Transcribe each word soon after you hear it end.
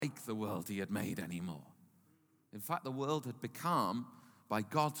the world he had made anymore. In fact, the world had become, by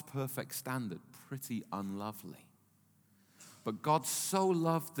God's perfect standard, pretty unlovely. But God so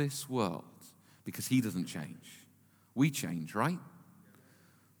loved this world because he doesn't change. We change, right?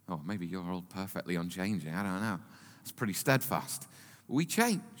 Oh, maybe you're all perfectly unchanging. I don't know. It's pretty steadfast. We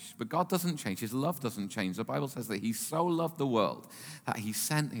change, but God doesn't change. His love doesn't change. The Bible says that he so loved the world that he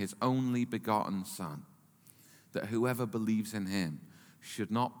sent his only begotten Son, that whoever believes in him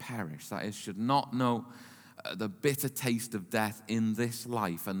should not perish, that is, should not know the bitter taste of death in this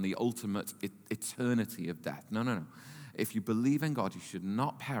life and the ultimate eternity of death. No. If you believe in God, you should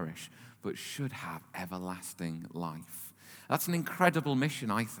not perish, but should have everlasting life. That's an incredible mission,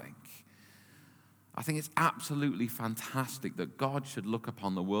 I think. I think it's absolutely fantastic that God should look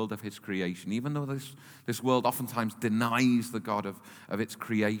upon the world of his creation, even though this world oftentimes denies the God of its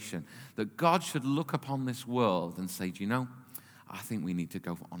creation, that God should look upon this world and say, do you know, I think we need to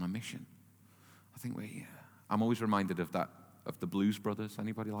go on a mission. I'm always reminded of the Blues Brothers.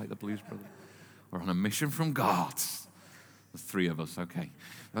 Anybody like the Blues Brothers? We're on a mission from God. There's three of us, okay.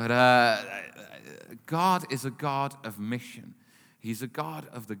 But God is a God of mission. He's a God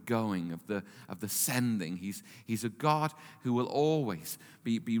of the going, of the sending. He's a God who will always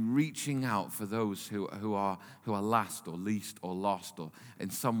be reaching out for those who are last or least or lost or in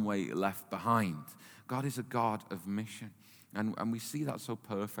some way left behind. God is a God of mission. And we see that so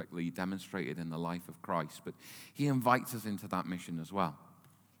perfectly demonstrated in the life of Christ. But he invites us into that mission as well.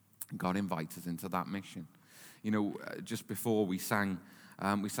 God invites us into that mission. You know, just before we sang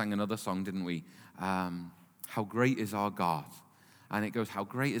another song, didn't we? How great is our God. And it goes, how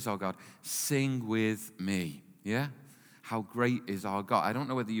great is our God? Sing with me. Yeah? How great is our God? I don't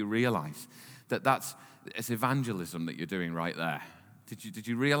know whether you realize that it's evangelism that you're doing right there. Did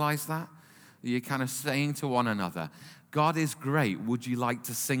you realize that? You're kind of saying to one another, God is great. Would you like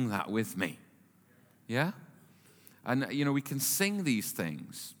to sing that with me? Yeah? And, you know, we can sing these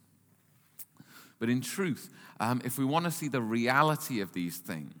things. But in truth, if we want to see the reality of these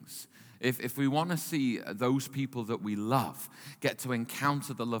things, if we want to see those people that we love get to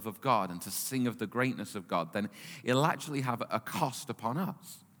encounter the love of God and to sing of the greatness of God, then it'll actually have a cost upon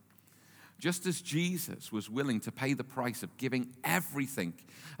us. Just as Jesus was willing to pay the price of giving everything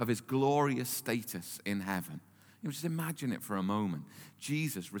of his glorious status in heaven. You know, just imagine it for a moment.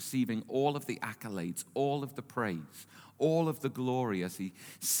 Jesus receiving all of the accolades, all of the praise, all of the glory as he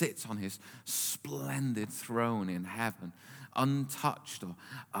sits on his splendid throne in heaven, untouched or,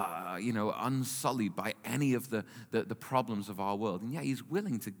 unsullied by any of the problems of our world. And yet he's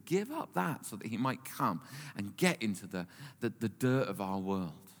willing to give up that so that he might come and get into the dirt of our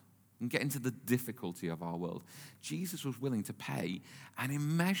world and get into the difficulty of our world. Jesus was willing to pay an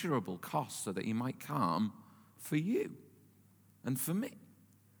immeasurable cost so that he might come for you and for me.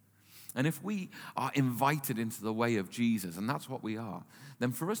 And if we are invited into the way of Jesus, and that's what we are,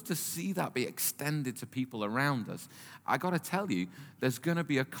 then for us to see that be extended to people around us, I got to tell you, there's going to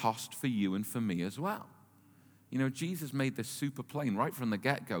be a cost for you and for me as well. You know, Jesus made this super plain right from the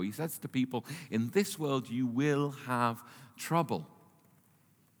get-go. He says to people, in this world you will have trouble.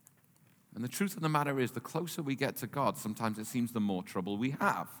 And the truth of the matter is, the closer we get to God, sometimes it seems the more trouble we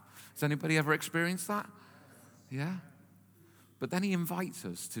have. Has anybody ever experienced that? Yeah? But then he invites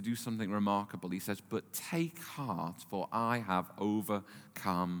us to do something remarkable. He says, but take heart, for I have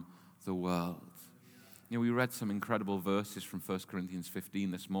overcome the world. You know, we read some incredible verses from 1 Corinthians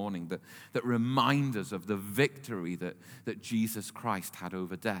 15 this morning that remind us of the victory that Jesus Christ had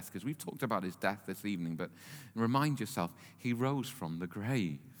over death. Because we've talked about his death this evening, but remind yourself, he rose from the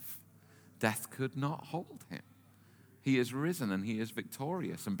grave. Death could not hold him. He is risen and he is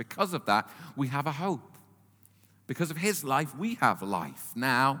victorious. And because of that, we have a hope. Because of his life, we have life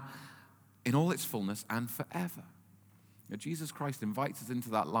now in all its fullness and forever. Now, Jesus Christ invites us into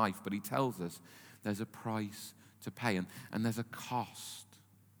that life, but he tells us there's a price to pay and there's a cost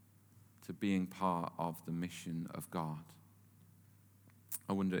to being part of the mission of God.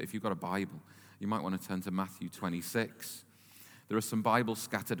 I wonder if you've got a Bible, you might want to turn to Matthew 26. There are some Bibles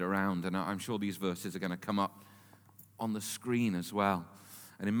scattered around, and I'm sure these verses are going to come up on the screen as well.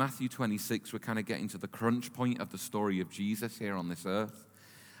 And in Matthew 26, we're kind of getting to the crunch point of the story of Jesus here on this earth.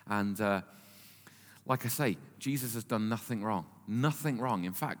 And like I say, Jesus has done nothing wrong. Nothing wrong.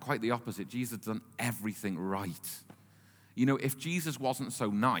 In fact, quite the opposite. Jesus has done everything right. You know, if Jesus wasn't so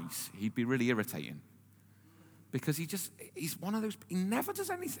nice, he'd be really irritating. Because he's one of those, he never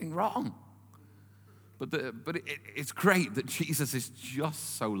does anything wrong. But it's great that Jesus is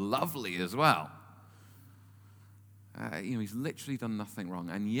just so lovely as well. He's literally done nothing wrong.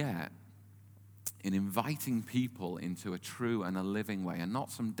 And yet, in inviting people into a true and a living way, and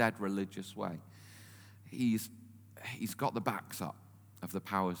not some dead religious way. He's got the backs up of the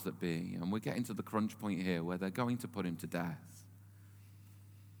powers that be, and we're getting to the crunch point here where they're going to put him to death.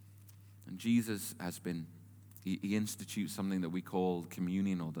 And Jesus has been, he institutes something that we call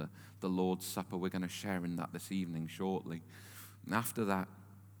communion, or the Lord's Supper. We're going to share in that this evening shortly. And after that,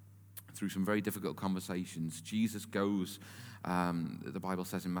 through some very difficult conversations, Jesus goes, the Bible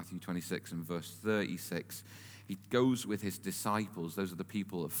says in Matthew 26 and verse 36, he goes with his disciples. Those are the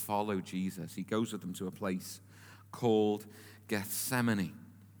people that follow Jesus. He goes with them to a place called Gethsemane.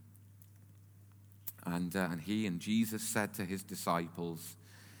 And he and Jesus said to his disciples,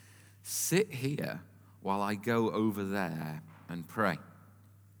 "Sit here while I go over there and pray."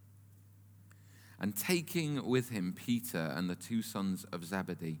 And taking with him Peter and the two sons of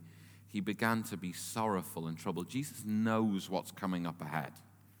Zebedee, he began to be sorrowful and troubled. Jesus knows what's coming up ahead.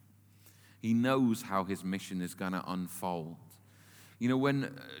 He knows how his mission is going to unfold. You know,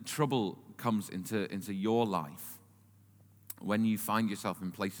 when trouble comes into your life, when you find yourself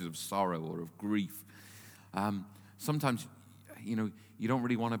in places of sorrow or of grief, sometimes, you know, you don't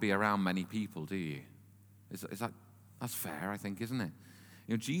really want to be around many people, do you? That's fair, I think, isn't it?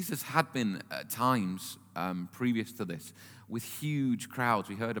 You know, Jesus had been at times previous to this with huge crowds.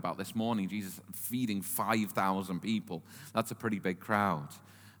 We heard about this morning, Jesus feeding 5,000 people. That's a pretty big crowd.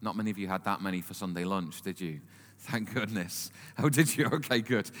 Not many of you had that many for Sunday lunch, did you? Thank goodness. Oh, did you? Okay,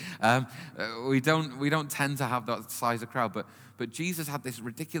 good. We don't tend to have that size of crowd, but Jesus had this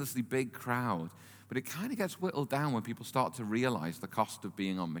ridiculously big crowd. But it kind of gets whittled down when people start to realize the cost of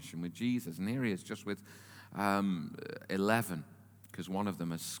being on mission with Jesus. And here he is just with 11, because one of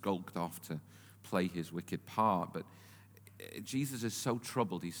them has skulked off to play his wicked part. But Jesus is so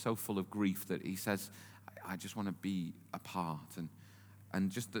troubled, he's so full of grief that he says, I just want to be apart.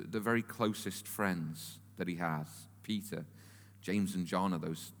 And just the very closest friends that he has, Peter, James and John are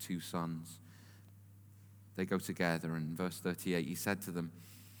those two sons. They go together, and in verse 38, he said to them,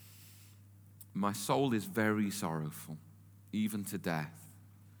 "My soul is very sorrowful, even to death.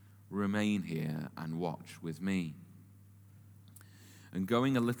 Remain here and watch with me." And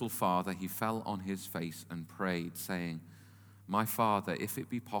going a little farther, he fell on his face and prayed, saying, "My Father, if it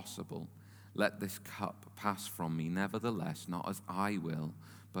be possible, let this cup pass from me. Nevertheless, not as I will,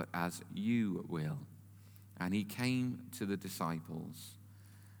 but as you will." And he came to the disciples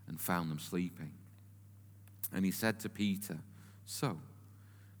and found them sleeping. And he said to Peter, "So,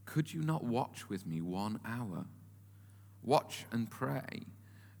 could you not watch with me 1 hour? Watch and pray,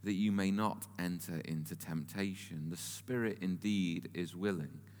 that you may not enter into temptation. The spirit indeed is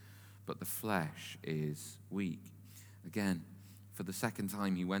willing, but the flesh is weak." Again, for the second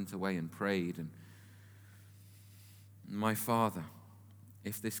time, he went away and prayed, and "My Father,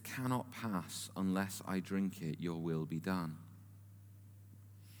 if this cannot pass unless I drink it, your will be done."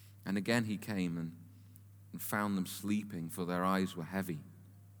 And again he came and found them sleeping, for their eyes were heavy.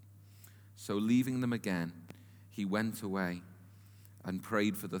 So leaving them again, he went away and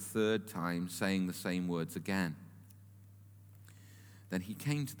prayed for the third time, saying the same words again. Then he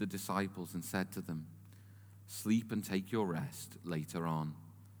came to the disciples and said to them, "Sleep and take your rest later on.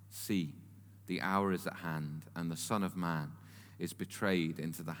 See, the hour is at hand, and the Son of Man is betrayed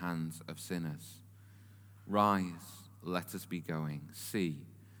into the hands of sinners. Rise, let us be going. See,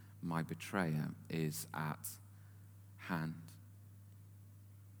 my betrayer is at hand."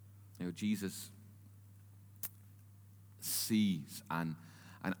 You know, Jesus sees and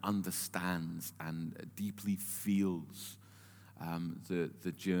understands and deeply feels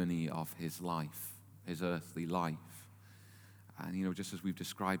the journey of his life, his earthly life. And, you know, just as we've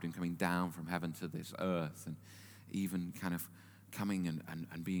described him coming down from heaven to this earth, and even kind of coming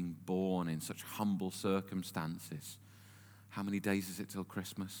and being born in such humble circumstances. How many days is it till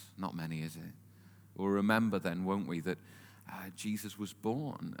Christmas? Not many, is it? We'll remember then, won't we, that Jesus was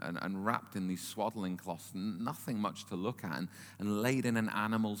born and wrapped in these swaddling cloths, nothing much to look at, and laid in an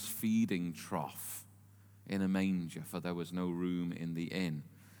animal's feeding trough in a manger, for there was no room in the inn,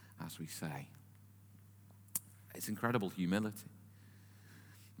 as we say. It's incredible humility.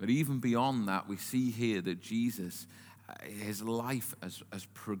 But even beyond that, we see here that Jesus, his life has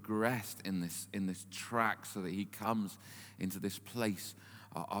progressed in this track, so that he comes into this place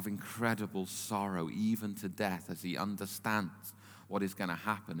of incredible sorrow, even to death, as he understands what is going to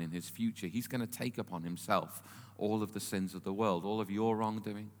happen in his future. He's going to take upon himself all of the sins of the world, all of your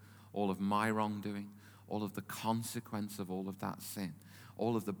wrongdoing, all of my wrongdoing, all of the consequence of all of that sin,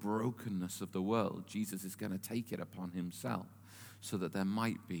 all of the brokenness of the world. Jesus is going to take it upon himself, so that there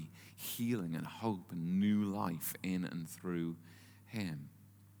might be healing and hope and new life in and through him.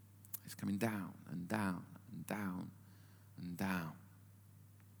 It's coming down and down and down and down.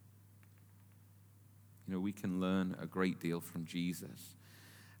 You know, we can learn a great deal from Jesus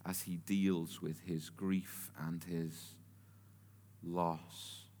as he deals with his grief and his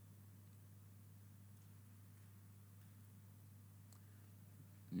loss.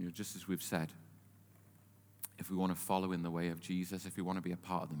 You know, just as we've said, if we want to follow in the way of Jesus, if we want to be a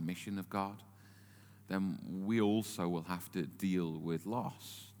part of the mission of God, then we also will have to deal with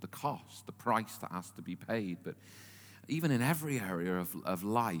loss, the cost, the price that has to be paid. But even in every area of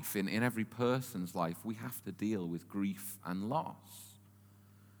life, in every person's life, we have to deal with grief and loss.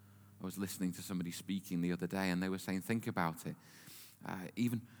 I was listening to somebody speaking the other day, and they were saying, think about it.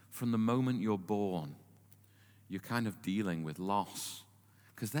 Even from the moment you're born, you're kind of dealing with loss.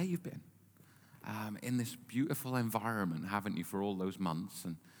 Because there you've been, in this beautiful environment, haven't you, for all those months,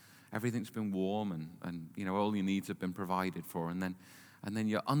 and everything's been warm, and you know, all your needs have been provided for, and then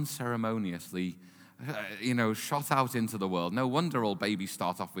you're unceremoniously shot out into the world. No wonder all babies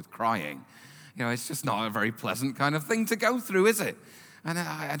start off with crying. You know, it's just not a very pleasant kind of thing to go through, is it? And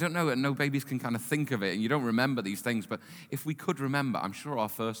I don't know, no babies can kind of think of it, and you don't remember these things, but if we could remember, I'm sure our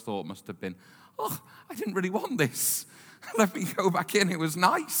first thought must have been, oh, I didn't really want this. Let me go back in, it was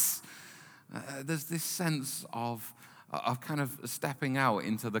nice. There's this sense of kind of stepping out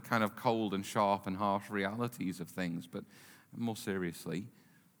into the kind of cold and sharp and harsh realities of things, but more seriously,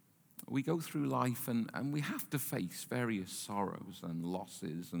 we go through life and we have to face various sorrows and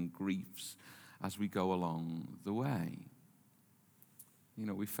losses and griefs as we go along the way. You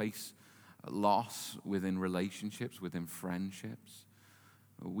know, we face loss within relationships, within friendships.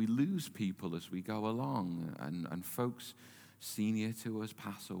 We lose people as we go along, and folks senior to us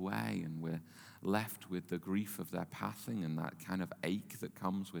pass away, and we're left with the grief of their passing and that kind of ache that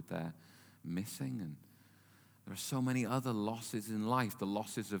comes with their missing. And there are so many other losses in life, the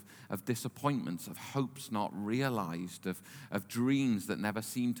losses of disappointments, of hopes not realized, of dreams that never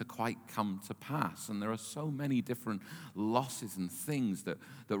seem to quite come to pass. And there are so many different losses and things that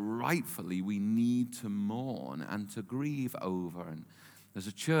rightfully we need to mourn and to grieve over. And as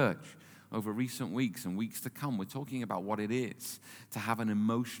a church, over recent weeks and weeks to come, we're talking about what it is to have an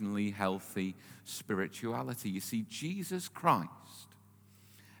emotionally healthy spirituality. You see, Jesus Christ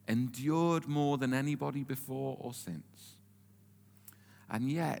endured more than anybody before or since.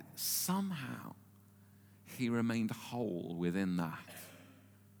 And yet, somehow, he remained whole within that.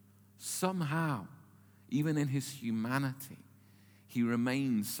 Somehow, even in his humanity, he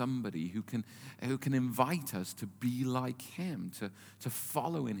remains somebody who can invite us to be like him, to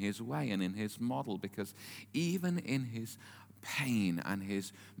follow in his way and in his model, because even in his pain and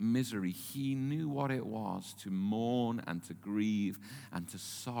his misery, he knew what it was to mourn and to grieve and to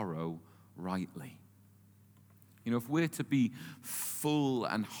sorrow rightly. You know, if we're to be full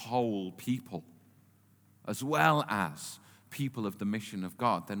and whole people, as well as people of the mission of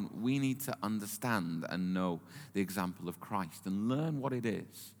God, then we need to understand and know the example of Christ and learn what it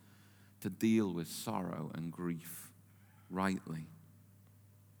is to deal with sorrow and grief rightly.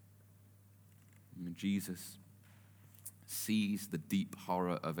 You know, Jesus sees the deep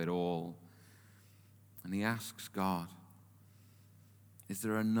horror of it all, and he asks God, is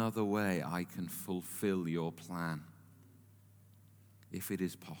there another way I can fulfill your plan, if it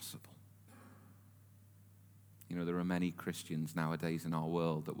is possible? You know, there are many Christians nowadays in our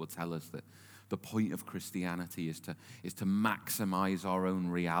world that will tell us that the point of Christianity is to maximize our own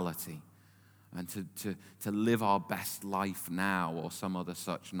reality and to live our best life now, or some other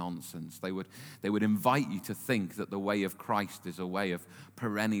such nonsense. They would invite you to think that the way of Christ is a way of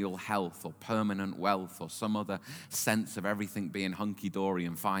perennial health or permanent wealth or some other sense of everything being hunky-dory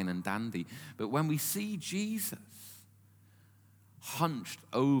and fine and dandy. But when we see Jesus hunched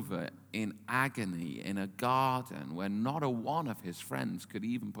over in agony in a garden where not a one of his friends could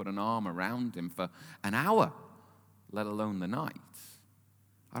even put an arm around him for an hour, let alone the night,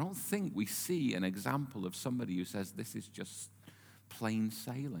 I don't think we see an example of somebody who says this is just plain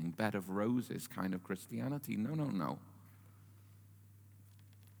sailing, bed of roses kind of Christianity. No.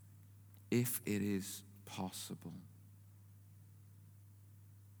 If it is possible.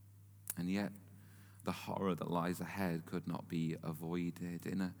 And yet, the horror that lies ahead could not be avoided.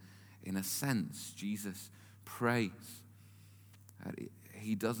 In a sense, Jesus prays.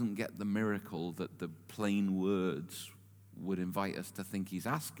 He doesn't get the miracle that the plain words would invite us to think he's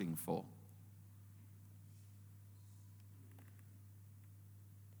asking for.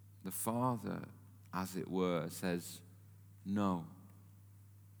 The Father, as it were, says no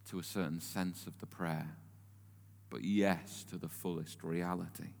to a certain sense of the prayer, but yes to the fullest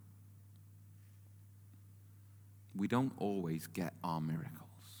reality. We don't always get our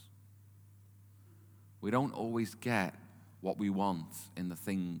miracles. We don't always get what we want in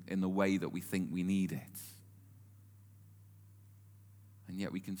the way that we think we need it. And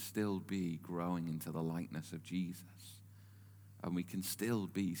yet we can still be growing into the likeness of Jesus. And we can still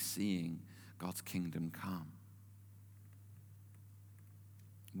be seeing God's kingdom come.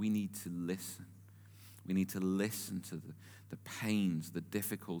 We need to listen. We need to listen to the pains, the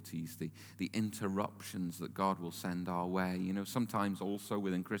difficulties, the interruptions that God will send our way. You know, sometimes also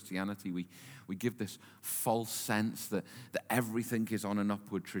within Christianity, we give this false sense that everything is on an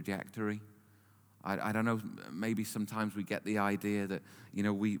upward trajectory. I don't know, maybe sometimes we get the idea that, you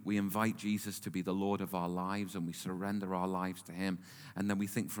know, we invite Jesus to be the Lord of our lives and we surrender our lives to him. And then we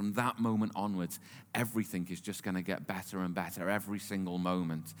think from that moment onwards, everything is just going to get better and better every single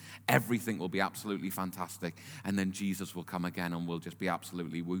moment. Everything will be absolutely fantastic. And then Jesus will come again and we'll just be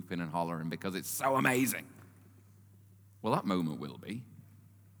absolutely whooping and hollering because it's so amazing. Well, that moment will be.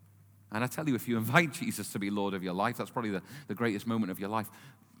 And I tell you, if you invite Jesus to be Lord of your life, that's probably the greatest moment of your life.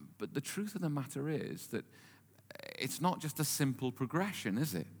 But the truth of the matter is that it's not just a simple progression,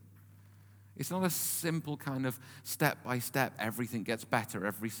 is it? It's not a simple kind of step by step, everything gets better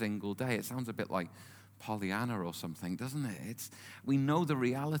every single day. It sounds a bit like Pollyanna or something, doesn't it? We know the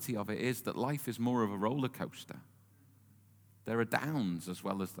reality of it is that life is more of a roller coaster. There are downs as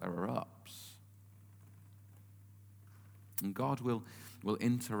well as there are ups. And God will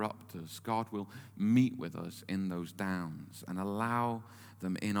interrupt us. God will meet with us in those downs and allow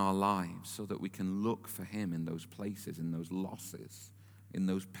them in our lives so that we can look for him in those places, in those losses, in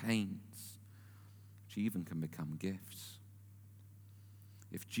those pains, which even can become gifts.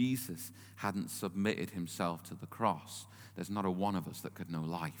 If Jesus hadn't submitted himself to the cross, there's not a one of us that could know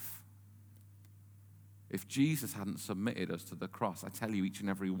life. If Jesus hadn't submitted us to the cross, I tell you, each and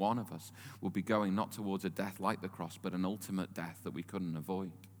every one of us would be going not towards a death like the cross, but an ultimate death that we couldn't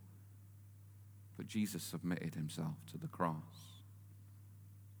avoid. But Jesus submitted himself to the cross.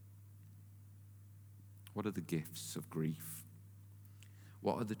 What are the gifts of grief?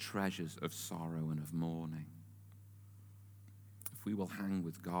 What are the treasures of sorrow and of mourning? If we will hang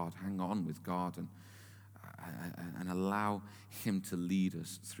on with God and allow him to lead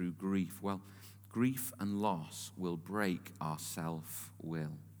us through grief, well, grief and loss will break our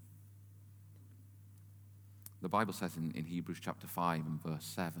self-will. The Bible says in Hebrews chapter 5 and verse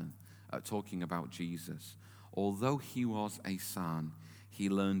 7, talking about Jesus, although he was a son, he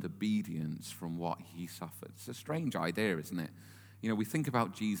learned obedience from what he suffered. It's a strange idea, isn't it? You know, we think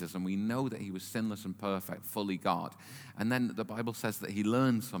about Jesus and we know that he was sinless and perfect, fully God. And then the Bible says that he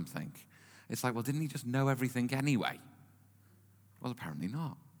learned something. It's like, well, didn't he just know everything anyway? Well, apparently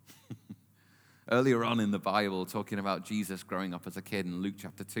not. Earlier on in the Bible, talking about Jesus growing up as a kid in Luke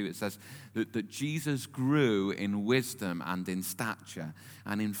chapter 2, it says that Jesus grew in wisdom and in stature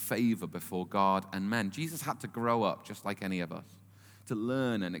and in favor before God and men. Jesus had to grow up just like any of us, to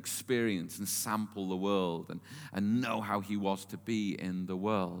learn and experience and sample the world and know how he was to be in the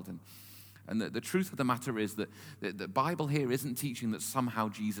world. And the truth of the matter is that the Bible here isn't teaching that somehow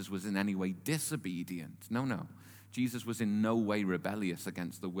Jesus was in any way disobedient. No. Jesus was in no way rebellious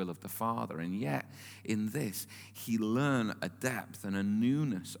against the will of the Father. And yet, in this, he learned a depth and a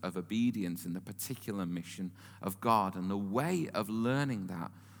newness of obedience in the particular mission of God. And the way of learning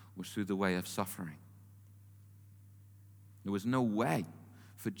that was through the way of suffering. There was no way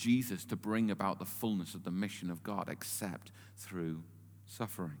for Jesus to bring about the fullness of the mission of God except through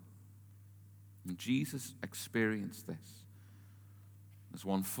suffering. And Jesus experienced this as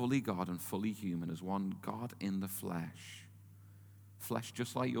one fully God and fully human, as one God in the flesh. Flesh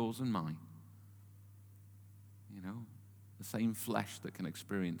just like yours and mine. You know, the same flesh that can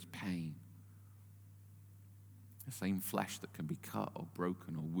experience pain. The same flesh that can be cut or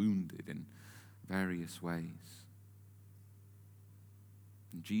broken or wounded in various ways.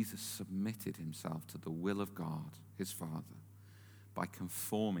 And Jesus submitted himself to the will of God, his Father, by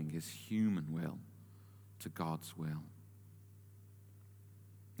conforming his human will to God's will.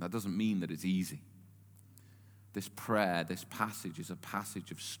 That doesn't mean that it's easy. This prayer, this passage is a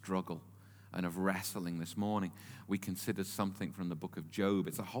passage of struggle and of wrestling. This morning, we considered something from the book of Job.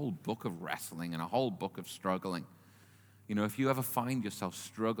 It's a whole book of wrestling and a whole book of struggling. You know, if you ever find yourself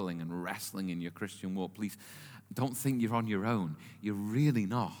struggling and wrestling in your Christian walk, please don't think you're on your own. You're really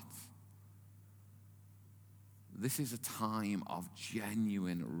not. This is a time of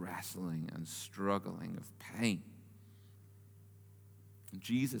genuine wrestling and struggling, of pain.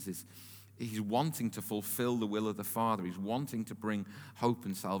 Jesus he's wanting to fulfill the will of the Father. He's wanting to bring hope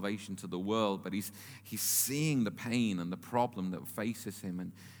and salvation to the world, but he's seeing the pain and the problem that faces him,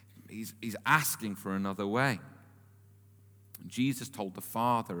 and he's asking for another way. Jesus told the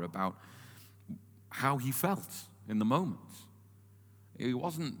Father about how he felt in the moment. He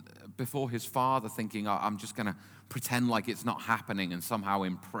wasn't before his Father thinking, "Oh, I'm just going to pretend like it's not happening and somehow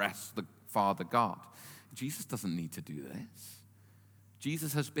impress the Father God." Jesus doesn't need to do this.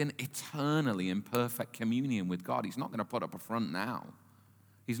 Jesus has been eternally in perfect communion with God. He's not going to put up a front now.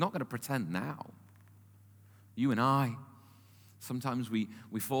 He's not going to pretend now. You and I, sometimes we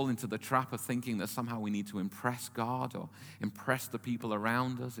fall into the trap of thinking that somehow we need to impress God or impress the people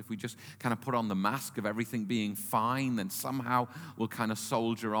around us. If we just kind of put on the mask of everything being fine, then somehow we'll kind of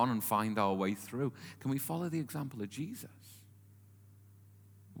soldier on and find our way through. Can we follow the example of Jesus?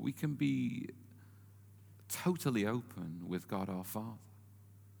 We can be totally open with God our Father,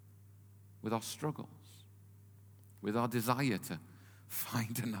 with our struggles, with our desire to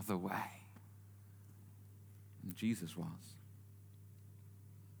find another way. And Jesus was.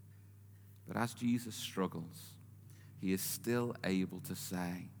 But as Jesus struggles, he is still able to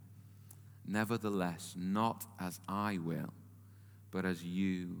say, "Nevertheless, not as I will, but as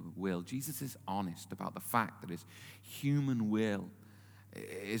you will." Jesus is honest about the fact that his human will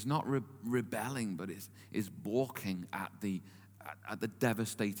is not rebelling, but is balking at the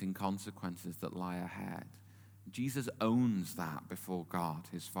devastating consequences that lie ahead. Jesus owns that before God,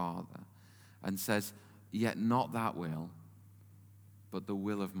 his Father, and says, "Yet not that will, but the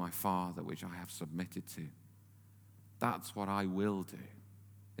will of my Father, which I have submitted to. That's what I will do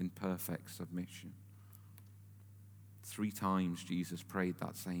in perfect submission." 3 times Jesus prayed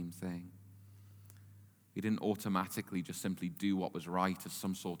that same thing. He didn't automatically just simply do what was right as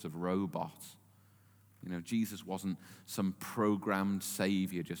some sort of robot. Jesus wasn't some programmed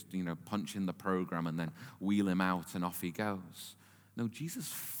savior, just, punch in the program and then wheel him out and off he goes. No,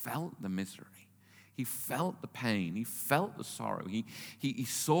 Jesus felt the misery. He felt the pain. He felt the sorrow. He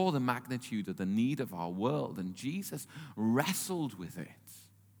saw the magnitude of the need of our world, and Jesus wrestled with it.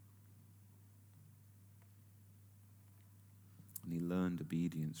 And he learned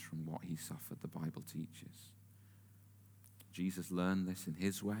obedience from what he suffered, the Bible teaches. Jesus learned this in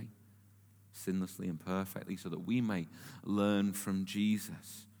his way, sinlessly and perfectly, so that we may learn from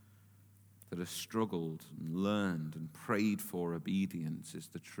Jesus that has struggled and learned and prayed for obedience is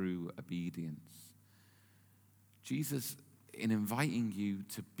the true obedience. Jesus, in inviting you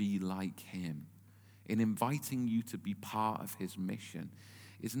to be like him, in inviting you to be part of his mission,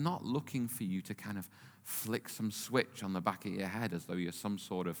 is not looking for you to kind of flick some switch on the back of your head as though you're some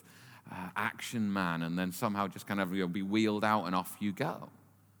sort of action man and then somehow just kind of be wheeled out and off you go.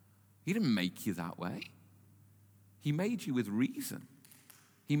 He didn't make you that way. He made you with reason.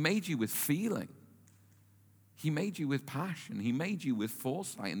 He made you with feeling. He made you with passion. He made you with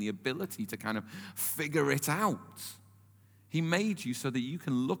foresight and the ability to kind of figure it out. He made you so that you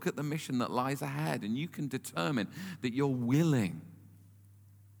can look at the mission that lies ahead and you can determine that you're willing.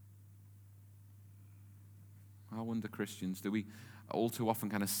 I wonder, Christians, do we all too often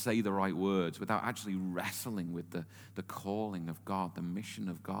kind of say the right words without actually wrestling with the calling of God, the mission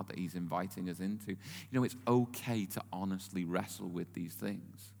of God that he's inviting us into? It's okay to honestly wrestle with these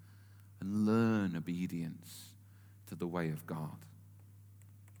things and learn obedience to the way of God.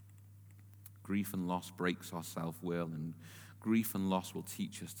 Grief and loss breaks our self-will, and grief and loss will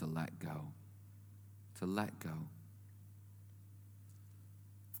teach us to let go. To let go.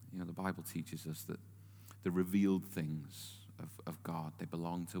 The Bible teaches us that the revealed things of God, they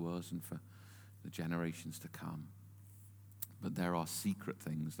belong to us and for the generations to come. But there are secret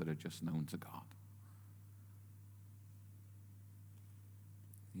things that are just known to God.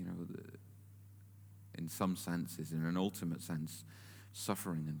 In some senses, in an ultimate sense,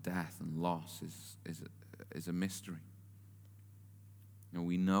 suffering and death and loss is a mystery.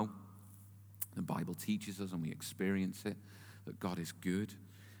 We know, the Bible teaches us and we experience it, that God is good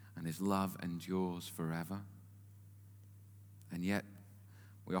and his love endures forever. And yet,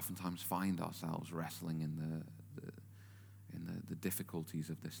 we oftentimes find ourselves wrestling in the difficulties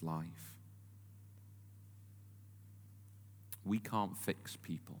of this life. We can't fix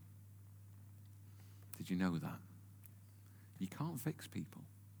people. Did you know that? You can't fix people.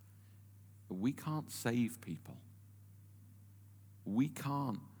 We can't save people. We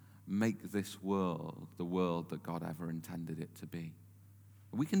can't make this world the world that God ever intended it to be.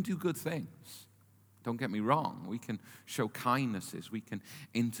 We can do good things. Don't get me wrong. We can show kindnesses. We can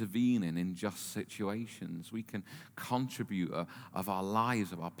intervene in unjust situations. We can contribute of our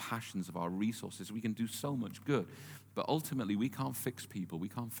lives, of our passions, of our resources. We can do so much good. But ultimately, we can't fix people. We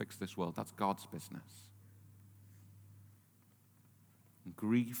can't fix this world. That's God's business.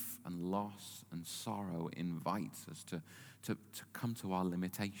 Grief and loss and sorrow invites us to come to our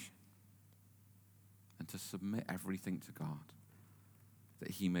limitation and to submit everything to God.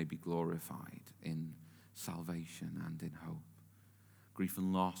 that he may be glorified in salvation and in hope. Grief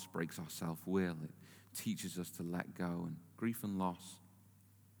and loss breaks our self-will. It teaches us to let go. And grief and loss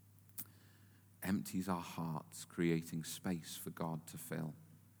empties our hearts, creating space for God to fill.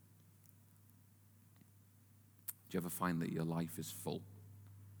 Do you ever find that your life is full?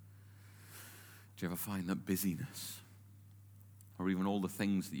 Do you ever find that busyness, or even all the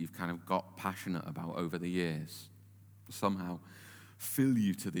things that you've kind of got passionate about over the years, somehow fill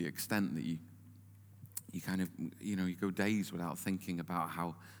you to the extent that you kind of, you go days without thinking about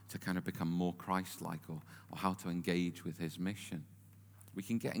how to kind of become more Christ-like or how to engage with his mission? We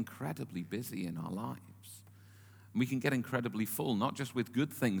can get incredibly busy in our lives. We can get incredibly full, not just with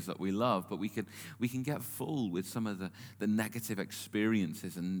good things that we love, but we can get full with some of the negative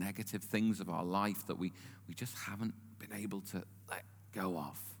experiences and negative things of our life that we just haven't been able to let go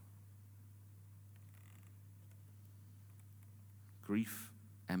of. Grief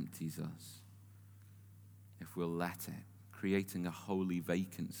empties us if we'll let it, creating a holy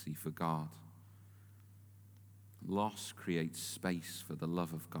vacancy for God. Loss creates space for the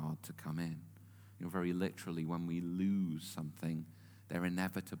love of God to come in. Very literally, when we lose something, there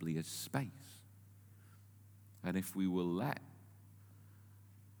inevitably is space. And if we will let,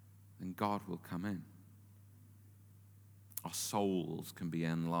 then God will come in. Our souls can be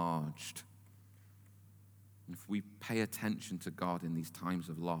enlarged. If we pay attention to God in these times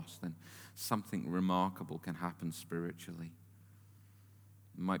of loss, then something remarkable can happen spiritually.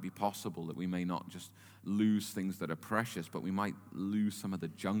 It might be possible that we may not just lose things that are precious, but we might lose some of the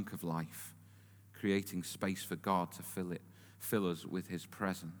junk of life, creating space for God to fill us with his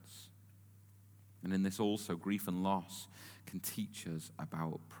presence. And in this also, grief and loss can teach us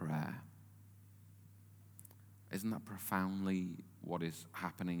about prayer. Isn't that profoundly what is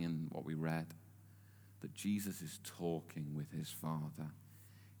happening in what we read? That Jesus is talking with his Father.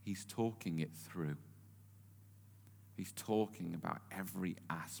 He's talking it through. He's talking about every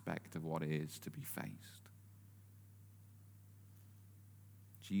aspect of what it is to be faced.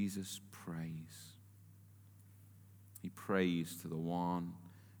 Jesus prays. He prays to the one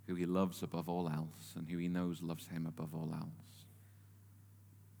who he loves above all else and who he knows loves him above all else.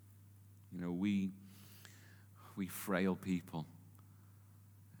 We frail people,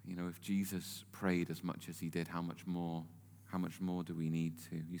 if Jesus prayed as much as he did, how much more do we need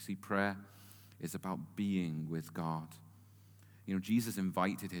to? You see, prayer is about being with God. Jesus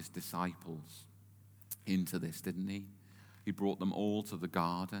invited his disciples into this, didn't he? He brought them all to the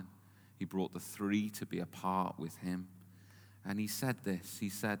garden. He brought the three to be apart with him. And he said this, he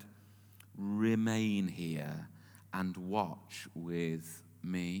said, "Remain here and watch with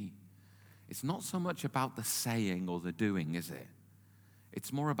me." It's not so much about the saying or the doing, is it?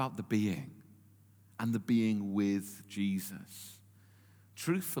 It's more about the being and the being with Jesus.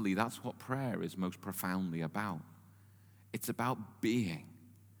 Truthfully, that's what prayer is most profoundly about. It's about being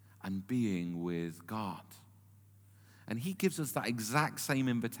and being with God. And he gives us that exact same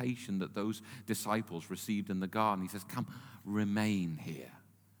invitation that those disciples received in the garden. He says, "Come, remain here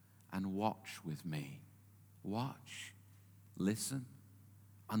and watch with me." Watch, listen,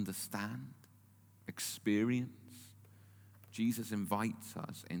 understand, experience. Jesus invites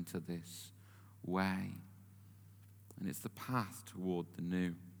us into this way. And it's the path toward the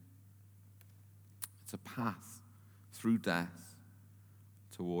new. It's a path through death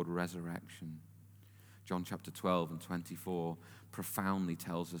toward resurrection. John chapter 12 and 24 profoundly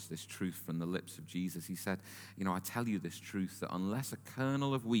tells us this truth from the lips of Jesus. He said, "I tell you this truth, that unless a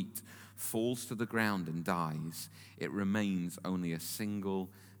kernel of wheat falls to the ground and dies, it remains only a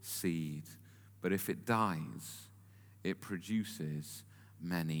single seed. But if it dies, it produces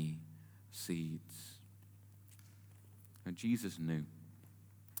many seeds." And Jesus knew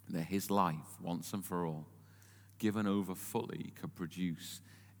that his life, once and for all, given over fully, could produce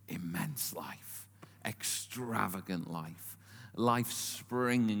immense life, extravagant life, life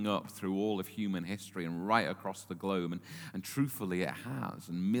springing up through all of human history and right across the globe. And truthfully, it has.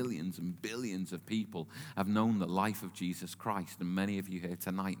 And millions and billions of people have known the life of Jesus Christ. And many of you here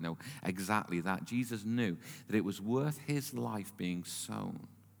tonight know exactly that. Jesus knew that it was worth his life being sown,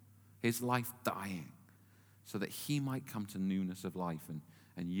 his life dying, so that he might come to newness of life,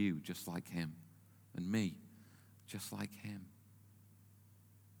 and you just like him, and me just like him.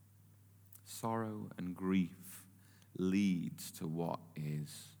 Sorrow and grief leads to what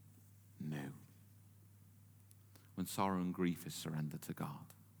is new. When sorrow and grief is surrendered to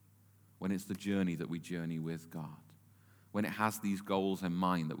God, when it's the journey that we journey with God, when it has these goals in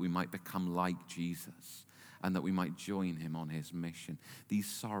mind that we might become like Jesus and that we might join him on his mission, these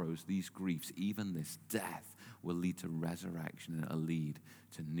sorrows, these griefs, even this death will lead to resurrection, and it'll lead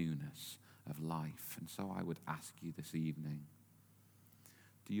to newness of life. And so I would ask you this evening,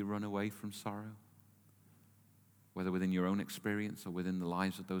 do you run away from sorrow? Whether within your own experience or within the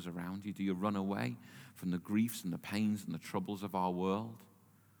lives of those around you, do you run away from the griefs and the pains and the troubles of our world?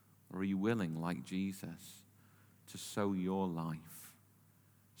 Or are you willing, like Jesus, to sow your life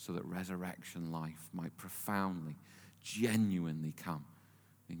so that resurrection life might profoundly, genuinely come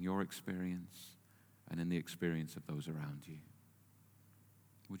in your experience and in the experience of those around you?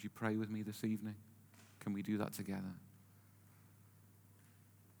 Would you pray with me this evening? Can we do that together?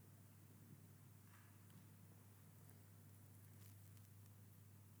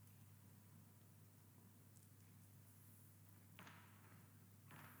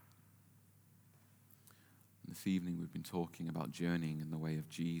 This evening we've been talking about journeying in the way of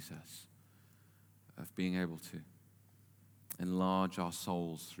Jesus, of being able to enlarge our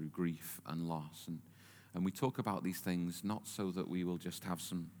souls through grief and loss. And we talk about these things not so that we will just have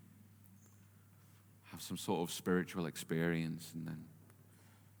some sort of spiritual experience and then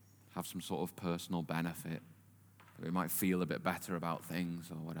have some sort of personal benefit. We might feel a bit better about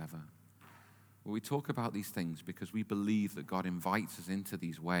things or whatever. But we talk about these things because we believe that God invites us into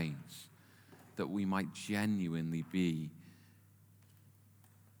these ways that we might genuinely be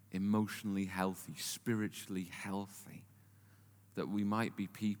emotionally healthy, spiritually healthy, that we might be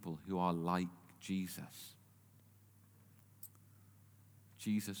people who are like Jesus.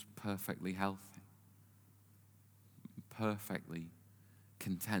 Jesus perfectly healthy, perfectly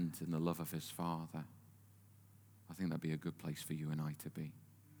content in the love of his Father. I think that'd be a good place for you and I to be.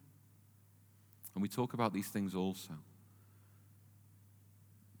 And we talk about these things also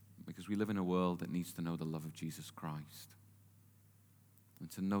because we live in a world that needs to know the love of Jesus Christ.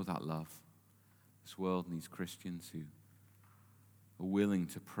 And to know that love, this world needs Christians who are willing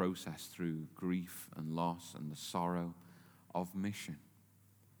to process through grief and loss and the sorrow of mission.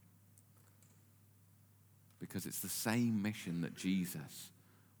 Because it's the same mission that Jesus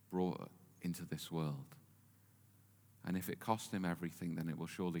brought into this world. And if it cost him everything, then it will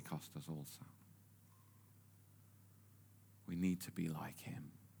surely cost us also. We need to be like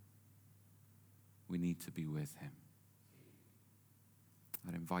him. We need to be with him.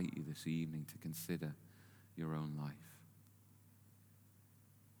 I'd invite you this evening to consider your own life.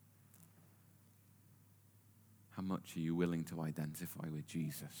 How much are you willing to identify with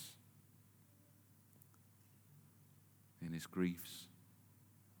Jesus? In his griefs,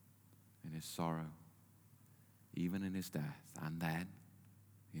 in his sorrow, even in his death, and then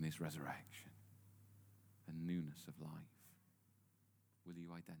in his resurrection and newness of life. Will you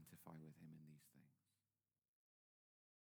identify with him in these things?